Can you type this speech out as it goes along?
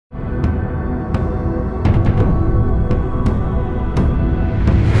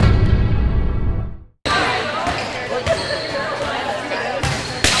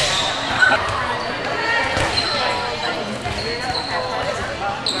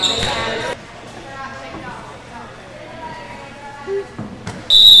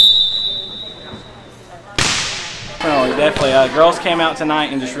Oh, definitely. Girls came out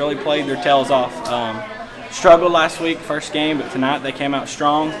tonight and just really played their tails off. Struggled last week, first game, but tonight they came out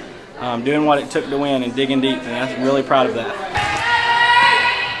strong, doing what it took to win and digging deep, and I'm really proud of that.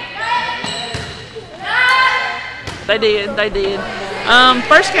 They did.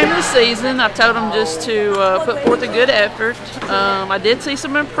 First game of the season, I told them just to put forth a good effort. I did see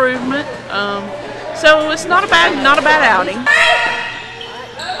some improvement, so it's not a bad outing.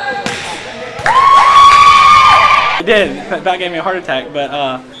 It did. It about gave me a heart attack,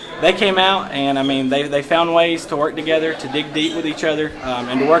 but they came out and I mean they found ways to work together, to dig deep with each other,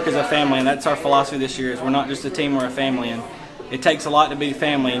 and to work as a family. And that's our philosophy this year: is we're not just a team, we're a family. And it takes a lot to be a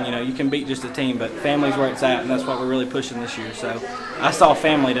family. And you can beat just a team, but family's where it's at, and that's what we're really pushing this year. So I saw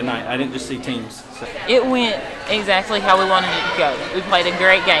family tonight. I didn't just see teams. So. It went exactly how we wanted it to go. We played a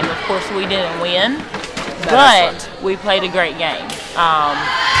great game. Of course, we didn't win, but we played a great game.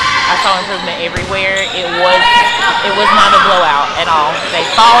 I saw improvement everywhere. It was not a blowout at all. They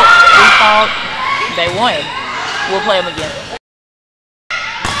fought, we fought, they won. We'll play them again.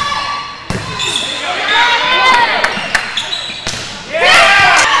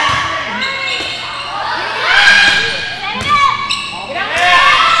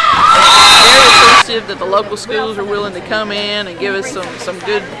 Very appreciative that the local schools are willing to come in and give us some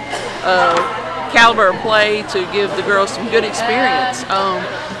good caliber of play to give the girls some good experience.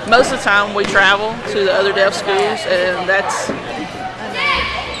 Most of the time we travel to the other deaf schools, and that's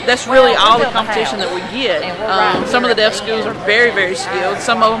really all the competition that we get. Some of the deaf schools are very skilled,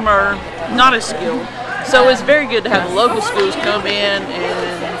 some of them are not as skilled. So it's very good to have the local schools come in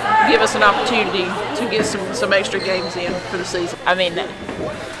and give us an opportunity to get some extra games in for the season. I mean,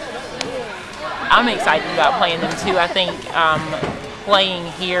 I'm excited about playing them too. I think playing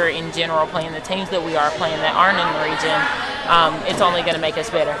here in general, playing the teams that we are playing that aren't in the region, it's only going to make us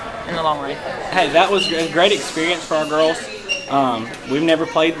better in the long run. Hey, that was a great experience for our girls. We've never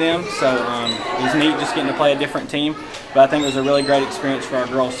played them, so it was neat just getting to play a different team. But I think it was a really great experience for our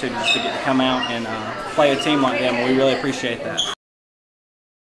girls too, just to get to come out and play a team like them. We really appreciate that.